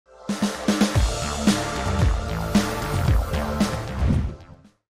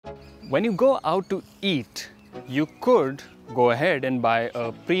When you go out to eat, you could go ahead and buy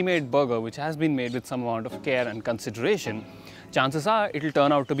a pre-made burger which has been made with some amount of care and consideration. Chances are it'll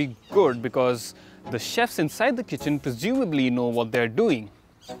turn out to be good because the chefs inside the kitchen presumably know what they're doing.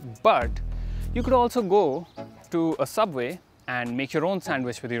 But you could also go to a Subway and make your own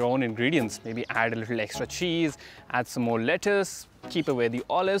sandwich with your own ingredients. Maybe add a little extra cheese, add some more lettuce, keep away the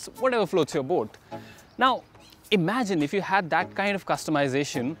olives, whatever floats your boat. Now, imagine if you had that kind of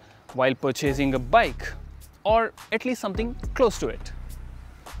customization while purchasing a bike, or at least something close to it.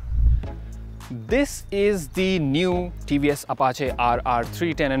 This is the new TVS Apache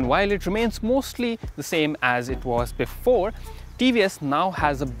RR310, and while it remains mostly the same as it was before, TVS now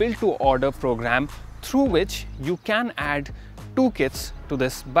has a build-to-order program through which you can add 2 kits to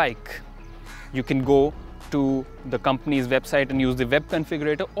this bike. You can go to the company's website and use the web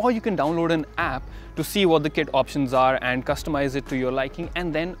configurator, or you can download an app to see what the kit options are and customize it to your liking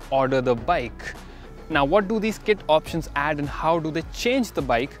and then order the bike. Now, what do these kit options add and how do they change the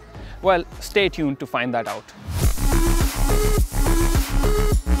bike? Well, stay tuned to find that out.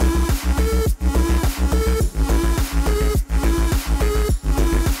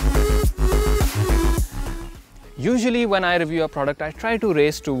 Usually when I review a product, I try to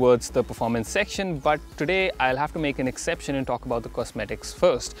race towards the performance section, but today I'll have to make an exception and talk about the cosmetics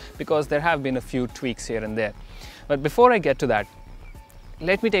first, because there have been a few tweaks here and there. But before I get to that,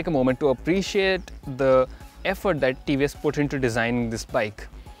 let me take a moment to appreciate the effort that TVS put into designing this bike.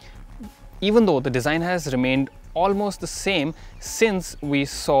 Even though the design has remained almost the same since we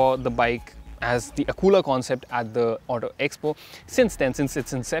saw the bike as the Akula concept at the Auto Expo, since then, since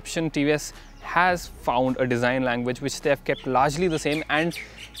its inception, TVS has found a design language which they have kept largely the same, and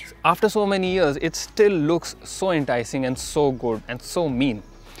after so many years it still looks so enticing and so good and so mean.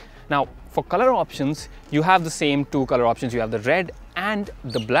 Now, for color options, you have the same 2 color options. You have the red and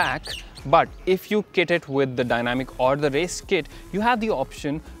the black, but if you kit it with the dynamic or the race kit, you have the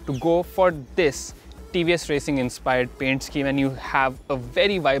option to go for this TVS racing inspired paint scheme, and you have a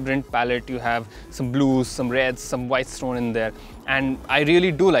very vibrant palette. You have some blues, some reds, some whites thrown in there, and I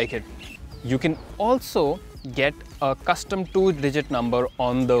really do like it. You can also get a custom 2-digit number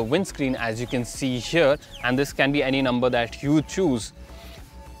on the windscreen, as you can see here, and this can be any number that you choose.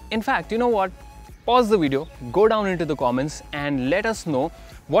 In fact, you know what? Pause the video, go down into the comments and let us know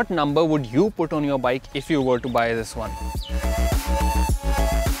what number would you put on your bike if you were to buy this one.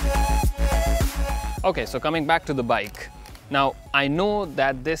 Okay, so coming back to the bike. Now, I know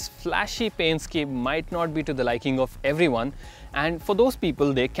that this flashy paint scheme might not be to the liking of everyone, and for those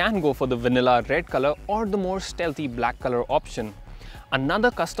people, they can go for the vanilla red color or the more stealthy black color option.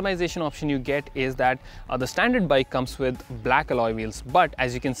 Another customization option you get is that the standard bike comes with black alloy wheels, but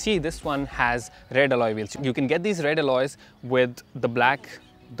as you can see, this one has red alloy wheels. You can get these red alloys with the black,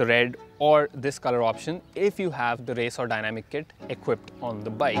 the red, or this color option if you have the race or dynamic kit equipped on the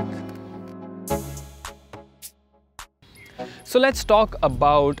bike. So let's talk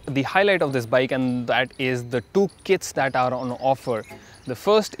about the highlight of this bike, and that is the 2 kits that are on offer. The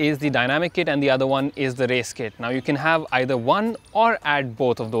first is the dynamic kit and the other one is the race kit. Now you can have either one or add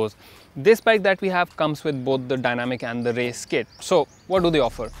both of those. This bike that we have comes with both the dynamic and the race kit. So what do they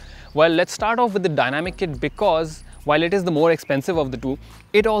offer? Well, let's start off with the dynamic kit, because while it is the more expensive of the two,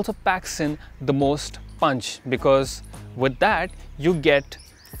 it also packs in the most punch, because with that you get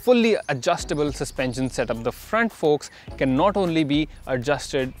fully adjustable suspension setup. The front forks can not only be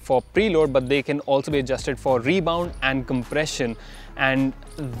adjusted for preload, but they can also be adjusted for rebound and compression. And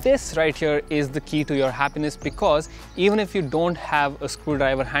this right here is the key to your happiness, because even if you don't have a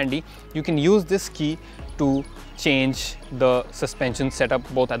screwdriver handy, you can use this key to change the suspension setup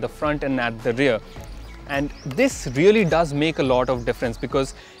both at the front and at the rear. And this really does make a lot of difference,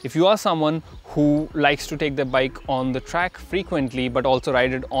 because if you are someone who likes to take the bike on the track frequently but also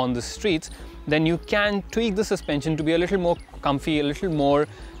ride it on the streets, then you can tweak the suspension to be a little more comfy, a little more,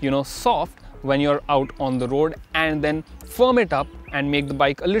 soft when you're out on the road, and then firm it up and make the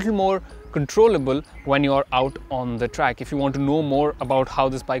bike a little more controllable when you're out on the track. If you want to know more about how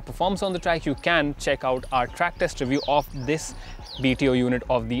this bike performs on the track, you can check out our track test review of this BTO unit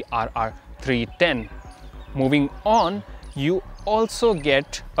of the RR310. Moving on, you also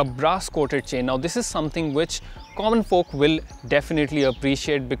get a brass coated chain. Now this is something which common folk will definitely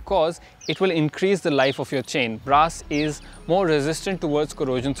appreciate, because it will increase the life of your chain. Brass is more resistant towards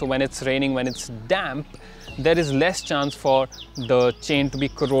corrosion, so when it's raining, when it's damp, there is less chance for the chain to be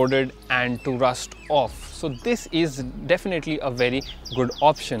corroded and to rust off. So this is definitely a very good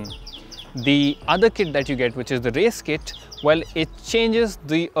option. The other kit that you get, which is the race kit, Well, it changes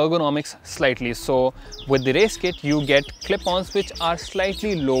the ergonomics slightly. So with the race kit, you get clip-ons which are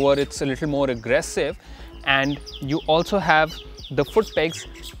slightly lower. It's a little more aggressive, and you also have the foot pegs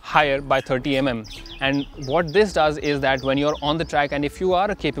higher by 30 mm. And what this does is that when you're on the track, and if you are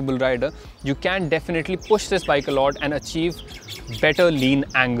a capable rider, you can definitely push this bike a lot and achieve better lean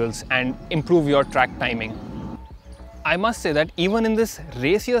angles and improve your track timing. I must say that even in this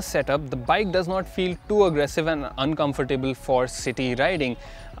racier setup, the bike does not feel too aggressive and uncomfortable for city riding.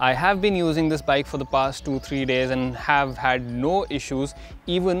 I have been using this bike for the past 2-3 days and have had no issues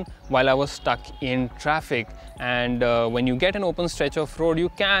even while I was stuck in traffic. And when you get an open stretch of road, you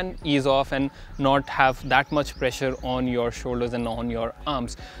can ease off and not have that much pressure on your shoulders and on your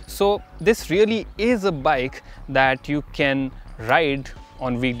arms. So this really is a bike that you can ride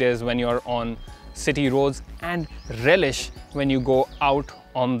on weekdays when you're on city roads and relish when you go out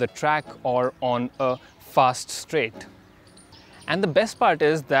on the track or on a fast straight. And the best part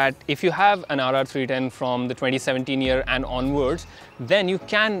is that if you have an RR310 from the 2017 year and onwards, then you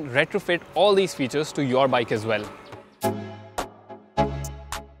can retrofit all these features to your bike as well.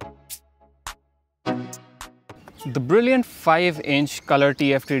 The brilliant 5-inch color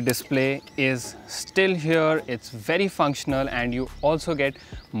TFT display is still here. It's very functional, and you also get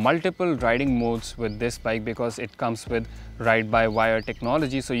multiple riding modes with this bike because it comes with ride-by-wire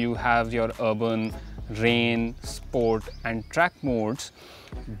technology. So you have your urban, rain, sport and track modes.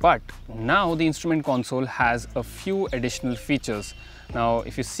 But now the instrument console has a few additional features. Now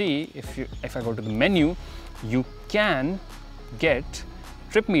if you see, if I go to the menu, you can get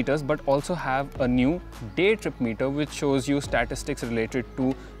trip meters, but also have a new day trip meter which shows you statistics related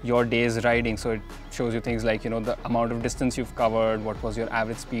to your day's riding. So it shows you things like, the amount of distance you've covered, what was your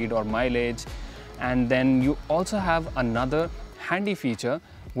average speed or mileage. And then you also have another handy feature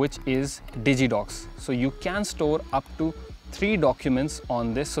which is DigiDocs. So you can store up to 3 documents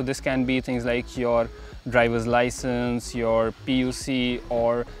on this. So this can be things like your driver's license, your PUC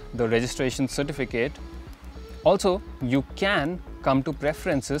or the registration certificate. Also, you can come to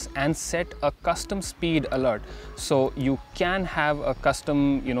preferences and set a custom speed alert. So you can have a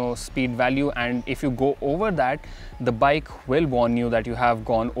custom, speed value, and if you go over that, the bike will warn you that you have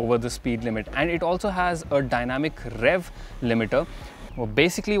gone over the speed limit. And it also has a dynamic rev limiter. Well,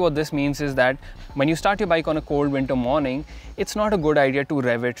 basically what this means is that when you start your bike on a cold winter morning, it's not a good idea to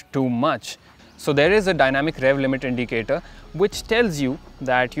rev it too much. So there is a dynamic rev limit indicator which tells you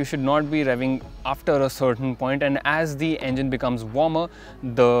that you should not be revving after a certain point, and as the engine becomes warmer,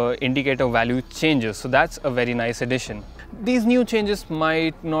 the indicator value changes. So that's a very nice addition. These new changes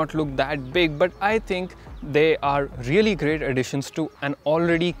might not look that big, but I think they are really great additions to an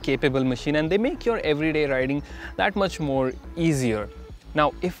already capable machine, and they make your everyday riding that much more easier.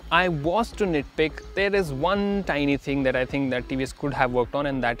 Now, if I was to nitpick, there is one tiny thing that I think that TVS could have worked on,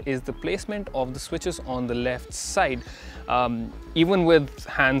 and that is the placement of the switches on the left side. Even with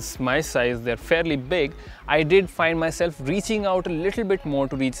hands my size, they're fairly big. I did find myself reaching out a little bit more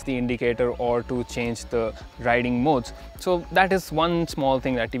to reach the indicator or to change the riding modes. So that is one small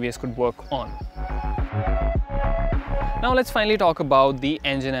thing that TVS could work on. Now let's finally talk about the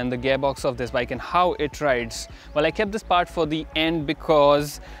engine and the gearbox of this bike and how it rides. Well, I kept this part for the end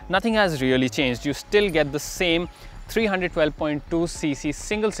because nothing has really changed. You still get the same 312.2cc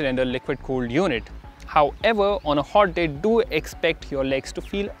single-cylinder liquid-cooled unit. However, on a hot day, do expect your legs to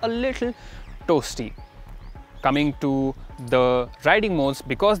feel a little toasty. Coming to the riding modes,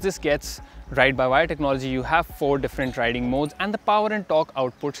 because this gets ride-by-wire technology, you have 4 different riding modes, and the power and torque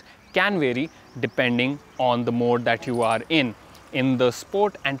outputs can vary depending on the mode that you are in. In the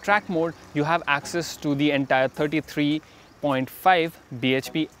sport and track mode, you have access to the entire 33.5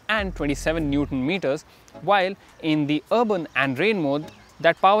 bhp and 27 Newton meters, while in the urban and rain mode,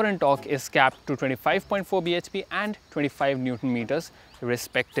 that power and torque is capped to 25.4 bhp and 25 Newton meters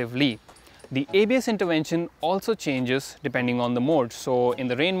respectively. The ABS intervention also changes depending on the mode. So in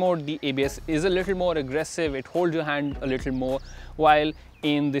the rain mode, the ABS is a little more aggressive, it holds your hand a little more, while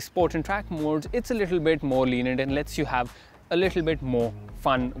in the sport and track modes, it's a little bit more lenient and lets you have a little bit more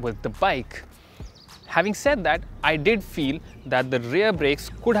fun with the bike. Having said that, I did feel that the rear brakes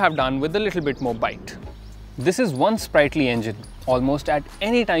could have done with a little bit more bite. This is one sprightly engine. Almost at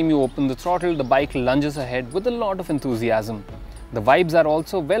any time you open the throttle, the bike lunges ahead with a lot of enthusiasm. The vibes are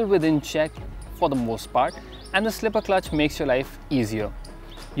also well within check for the most part, and the slipper clutch makes your life easier.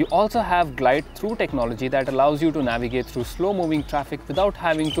 You also have glide-through technology that allows you to navigate through slow-moving traffic without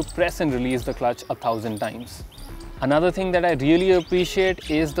having to press and release the clutch 1,000 times. Another thing that I really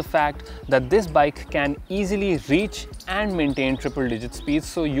appreciate is the fact that this bike can easily reach and maintain triple-digit speeds,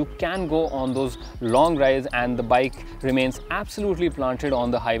 so you can go on those long rides and the bike remains absolutely planted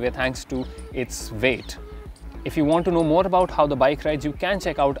on the highway thanks to its weight. If you want to know more about how the bike rides, you can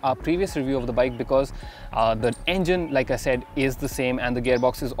check out our previous review of the bike, because the engine, like I said, is the same and the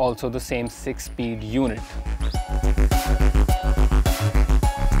gearbox is also the same 6-speed unit.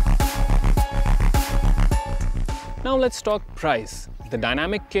 Now let's talk price. The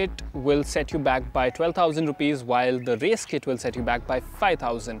dynamic kit will set you back by 12,000 rupees while the race kit will set you back by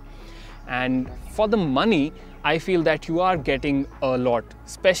 5,000. And for the money, I feel that you are getting a lot,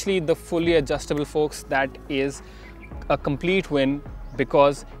 especially the fully adjustable folks. That is a complete win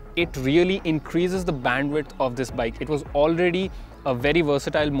because it really increases the bandwidth of this bike. It was already a very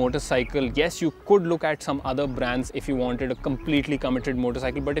versatile motorcycle. Yes, you could look at some other brands if you wanted a completely committed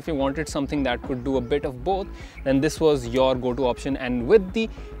motorcycle, but if you wanted something that could do a bit of both, then this was your go-to option. And with the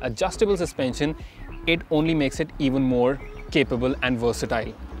adjustable suspension, it only makes it even more capable and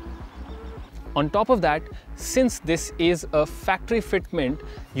versatile. On top of that, since this is a factory fitment,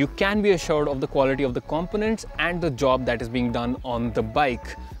 you can be assured of the quality of the components and the job that is being done on the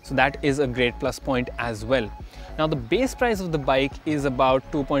bike. So that is a great plus point as well. Now the base price of the bike is about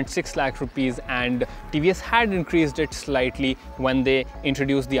 2.6 lakh rupees, and TVS had increased it slightly when they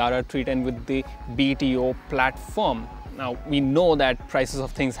introduced the RR310 with the BTO platform. Now we know that prices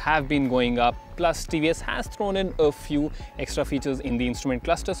of things have been going up, plus TVS has thrown in a few extra features in the instrument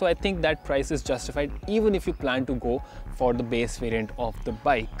cluster, so I think that price is justified even if you plan to go for the base variant of the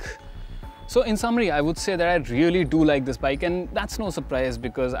bike. So in summary, I would say that I really do like this bike, and that's no surprise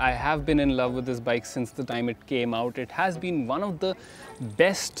because I have been in love with this bike since the time it came out. It has been one of the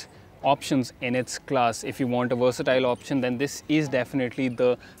best options in its class. If you want a versatile option, then this is definitely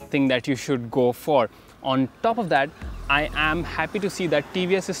the thing that you should go for. On top of that, I am happy to see that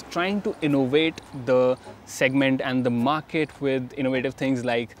TVS is trying to innovate the segment and the market with innovative things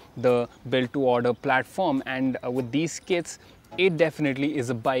like the build-to-order platform, and with these kits, it definitely is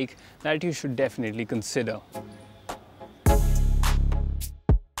a bike that you should definitely consider.